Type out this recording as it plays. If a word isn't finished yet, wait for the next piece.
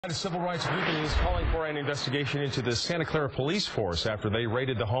A civil rights group is calling for an investigation into the Santa Clara police force after they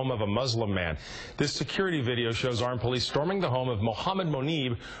raided the home of a Muslim man. This security video shows armed police storming the home of Mohammed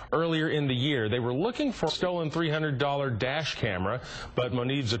Monib earlier in the year. They were looking for a stolen $300 dash camera, but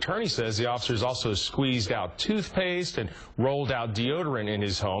Monib's attorney says the officers also squeezed out toothpaste and rolled out deodorant in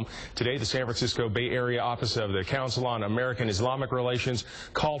his home. Today, the San Francisco Bay Area Office of the Council on American Islamic Relations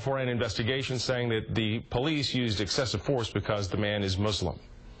called for an investigation, saying that the police used excessive force because the man is Muslim.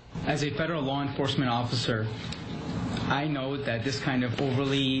 As a federal law enforcement officer, I know that this kind of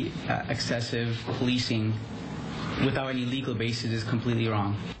overly excessive policing without any legal basis is completely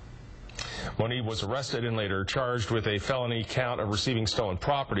wrong. Monib was arrested and later charged with a felony count of receiving stolen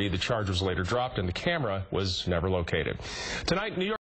property. The charge was later dropped and the camera was never located. Tonight, New York